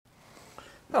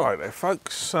Hello there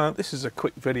folks, this is a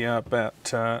quick video about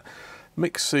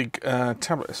Micsig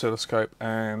tablet oscilloscope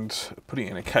and putting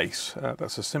it in a case.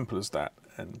 That's as simple as that.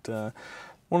 And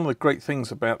one of the great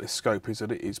things about this scope is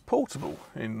that it is portable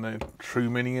in the true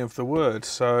meaning of the word.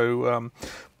 So,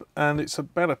 and it's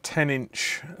about a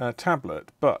 10-inch tablet,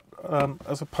 but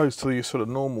as opposed to your sort of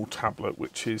normal tablet,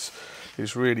 which is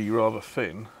really rather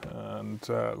thin and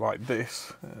like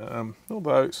this,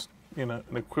 although it's, you know,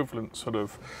 an equivalent sort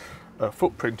of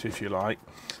footprint, if you like.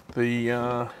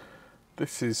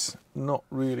 This is not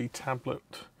really tablet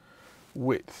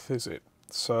width, is it?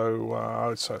 So I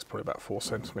would say it's probably about 4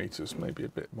 centimeters, maybe a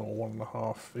bit more,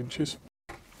 1.5 inches.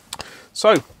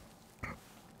 So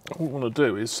what we want to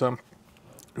do is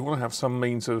we want to have some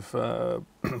means of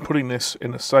putting this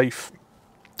in a safe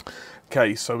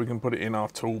case, so we can put it in our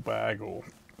tool bag or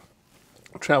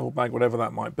travel bag, whatever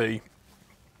that might be,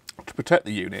 to protect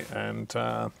the unit and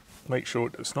make sure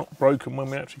it's not broken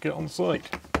when we actually get on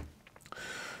site.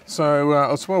 So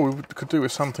as well, we could do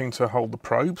with something to hold the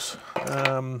probes.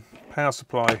 Power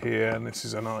supply here, and this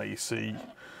is an IEC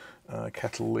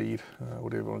kettle lead,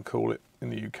 whatever you want to call it.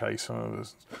 In the UK, some of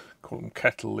us call them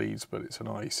kettle leads, but it's an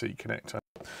IEC connector.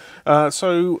 I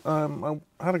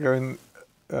had to go in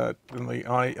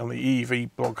on the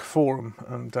EV blog forum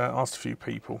and asked a few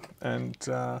people, and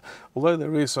although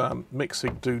there is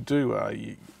Micsig do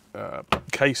a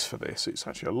case for this, it's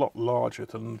actually a lot larger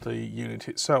than the unit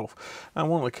itself. And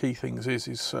one of the key things is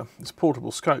it's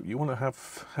portable scope. You want to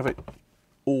have it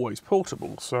always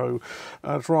portable, so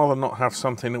I'd rather not have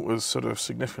something that was sort of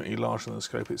significantly larger than the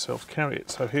scope itself to carry it.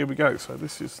 So here we go. So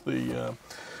this is the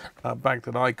bag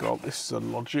that I got. This is a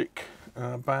Logik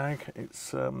bag.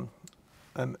 It's an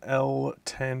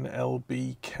L10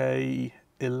 LBK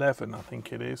 11, I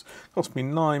think it is. Cost me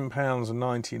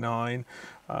 £9.99.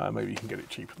 Maybe you can get it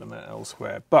cheaper than that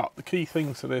elsewhere. But the key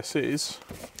thing to this is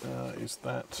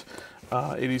that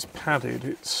it is padded.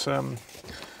 It's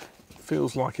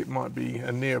feels like it might be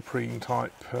a neoprene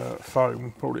type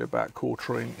foam, probably about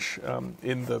 1/4 inch,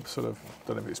 in the sort of,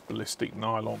 don't know if it's ballistic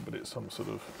nylon, but it's some sort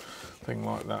of thing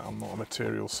like that. I'm not a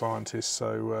material scientist,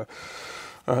 so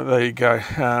there you go.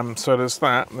 So there's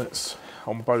that, and it's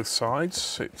on both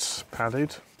sides. It's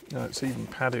padded. It's even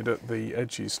padded at the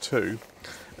edges too.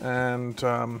 And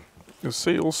you'll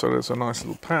see also there's a nice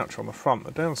little pouch on the front.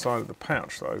 The downside of the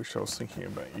pouch, though, which I was thinking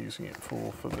about using it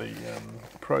for the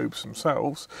probes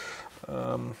themselves,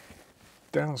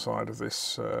 downside of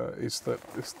this is that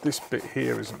this bit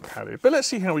here isn't padded. But let's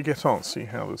see how we get on, see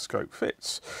how the scope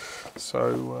fits.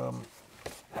 So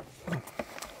let's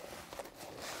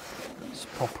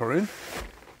pop her in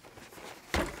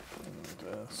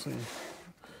and see if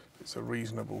it's a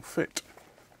reasonable fit.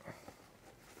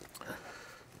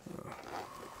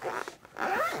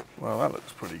 Well, that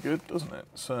looks pretty good, doesn't it?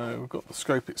 So we've got the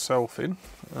scope itself in.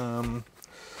 A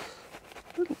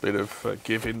little bit of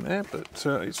give in there, but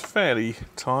it's fairly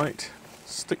tight.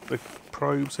 Stick the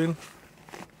probes in.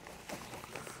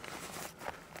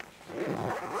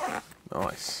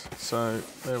 Nice. So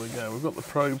there we go. We've got the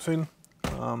probes in.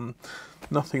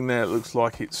 Nothing there. It looks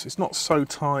like it's not so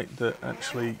tight that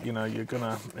actually, you know, you're going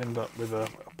to end up with a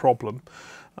problem.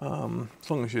 As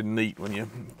long as you're neat when you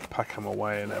pack them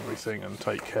away and everything, and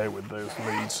take care with those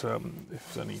leads.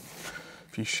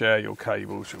 If you share your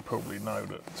cables, you'll probably know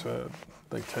that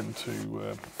they tend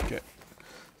to get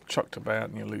chucked about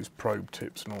and you lose probe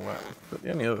tips and all that. But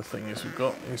the only other thing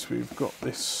we've got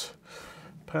this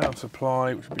power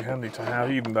supply, which would be handy to have,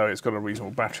 even though it's got a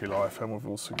reasonable battery life, and we've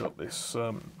also got this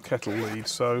kettle lead.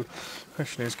 So the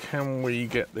question is, can we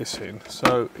get this in?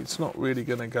 So it's not really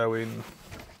going to go in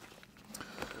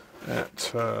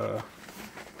at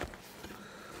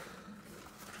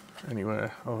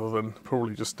anywhere other than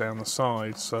probably just down the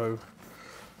side. So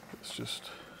let's just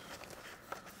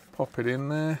pop it in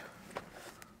there.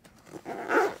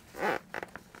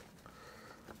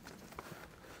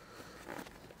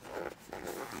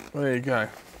 There you go.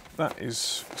 That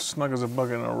is snug as a bug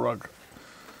in a rug.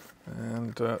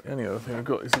 And any other thing I've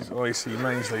got is this IC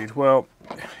mains lead. Well,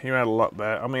 you're out of luck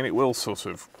there. I mean, it will sort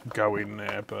of go in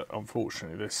there, but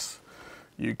unfortunately this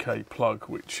UK plug,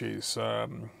 which is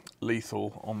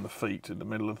lethal on the feet in the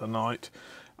middle of the night,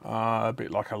 a bit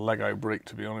like a Lego brick,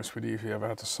 to be honest with you, if you ever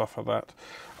had to suffer that.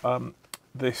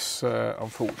 This,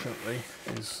 unfortunately,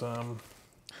 is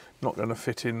not going to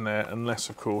fit in there unless,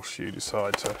 of course, you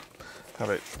decide to have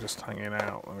it just hanging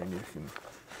out. I mean, you can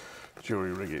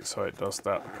jury rig it so it does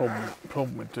that. The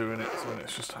problem with doing it when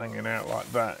it's just hanging out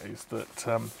like that is that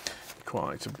you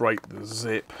quite need to break the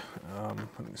zip, and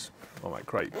it's not that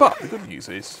great. But the good news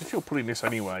is, if you're putting this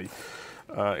anyway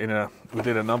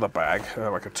within another bag,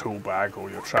 like a tool bag or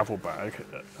your travel bag.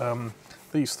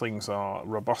 These things are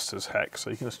robust as heck, so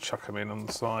you can just chuck them in on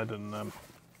the side, and I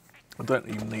don't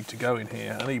even need to go in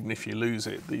here. And even if you lose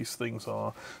it, these things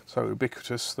are so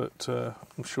ubiquitous that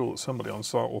I'm sure that somebody on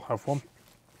site will have one.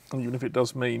 And even if it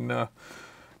does mean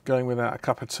going without a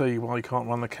cup of tea while you can't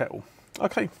run the kettle.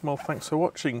 Okay, well, thanks for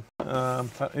watching.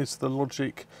 That is the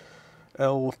Logik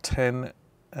L10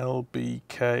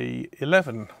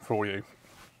 LBK11 for you.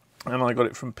 And I got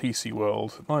it from PC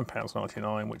World,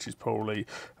 £9.99, which is probably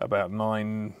about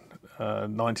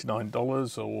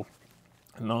 $99 or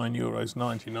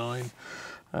 €9.99.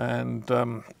 And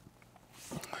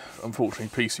unfortunately,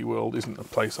 PC World isn't a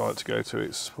place I like to go to.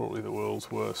 It's probably the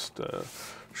world's worst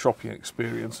shopping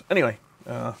experience. Anyway,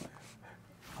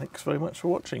 thanks very much for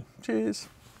watching. Cheers.